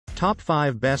Top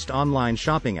 5 Best Online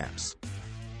Shopping Apps.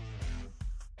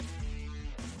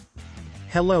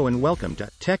 Hello and welcome to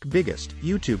Tech Biggest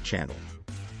YouTube channel.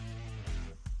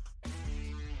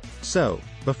 So,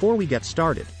 before we get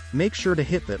started, make sure to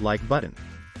hit that like button.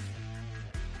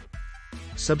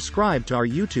 Subscribe to our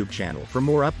YouTube channel for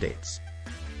more updates.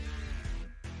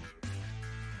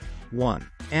 1.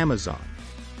 Amazon.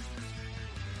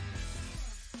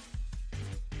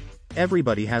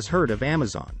 Everybody has heard of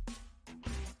Amazon.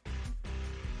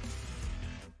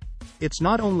 It's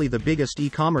not only the biggest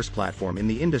e-commerce platform in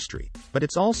the industry, but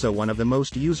it's also one of the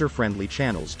most user-friendly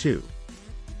channels too.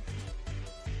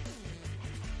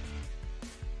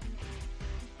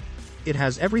 It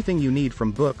has everything you need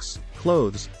from books,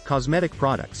 clothes, cosmetic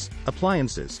products,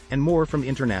 appliances, and more from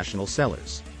international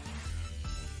sellers.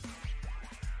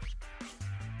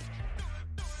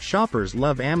 Shoppers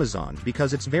love Amazon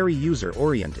because it's very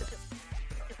user-oriented.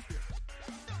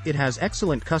 It has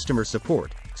excellent customer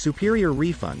support, superior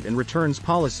refund and returns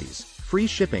policies, free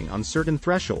shipping on certain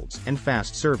thresholds, and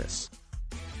fast service.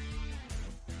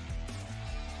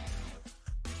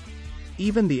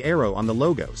 Even the arrow on the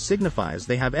logo signifies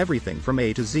they have everything from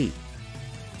A to Z.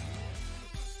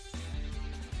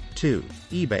 2.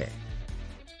 eBay.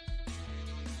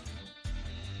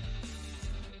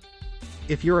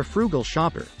 If you're a frugal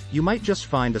shopper, you might just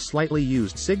find a slightly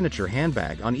used signature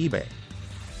handbag on eBay.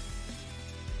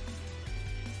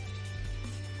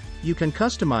 You can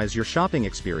customize your shopping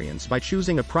experience by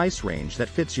choosing a price range that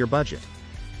fits your budget.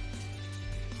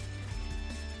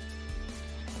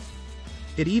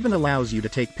 It even allows you to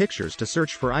take pictures to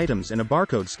search for items in a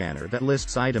barcode scanner that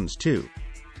lists items too.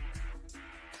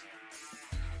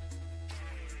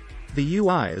 The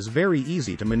UI is very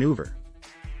easy to maneuver.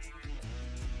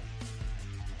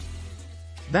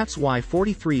 That's why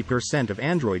 43% of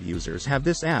Android users have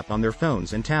this app on their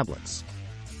phones and tablets.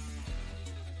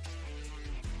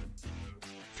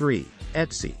 3.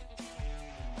 Etsy.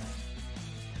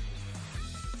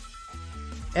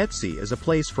 Etsy is a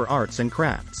place for arts and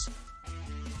crafts.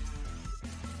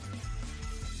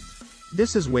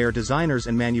 This is where designers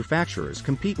and manufacturers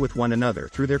compete with one another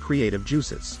through their creative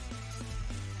juices.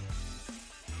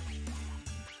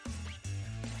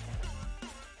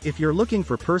 If you're looking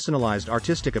for personalized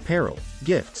artistic apparel,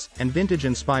 gifts, and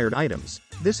vintage-inspired items,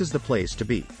 this is the place to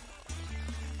be.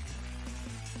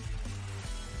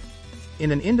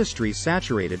 In an industry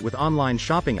saturated with online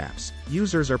shopping apps,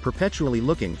 users are perpetually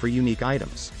looking for unique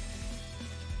items.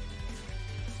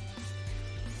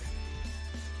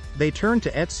 They turn to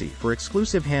Etsy for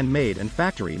exclusive handmade and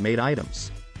factory-made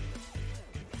items.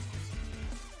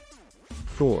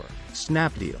 4.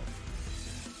 Snapdeal.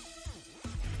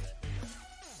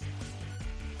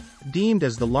 Deemed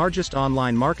as the largest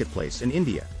online marketplace in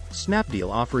India,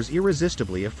 Snapdeal offers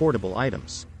irresistibly affordable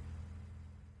items.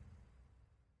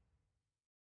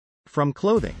 From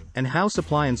clothing and house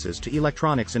appliances to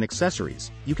electronics and accessories,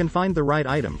 you can find the right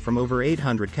item from over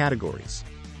 800 categories.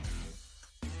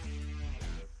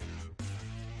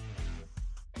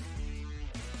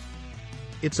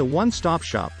 It's a one-stop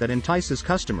shop that entices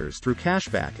customers through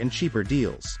cashback and cheaper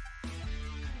deals.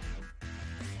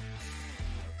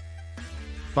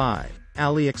 5.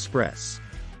 AliExpress.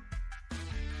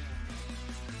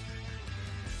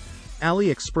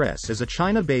 AliExpress is a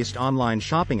China-based online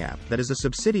shopping app that is a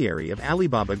subsidiary of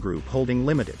Alibaba Group Holding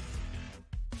Limited.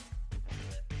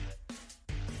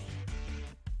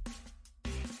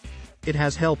 It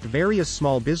has helped various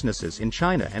small businesses in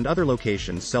China and other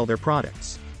locations sell their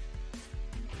products.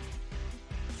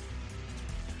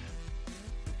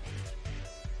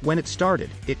 When it started,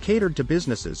 it catered to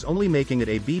businesses only, making it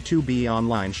a B2B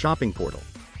online shopping portal.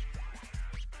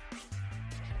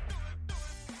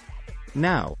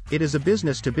 Now, it is a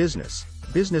business-to-business,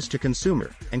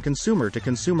 business-to-consumer, and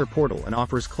consumer-to-consumer portal and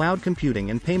offers cloud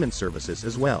computing and payment services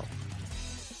as well.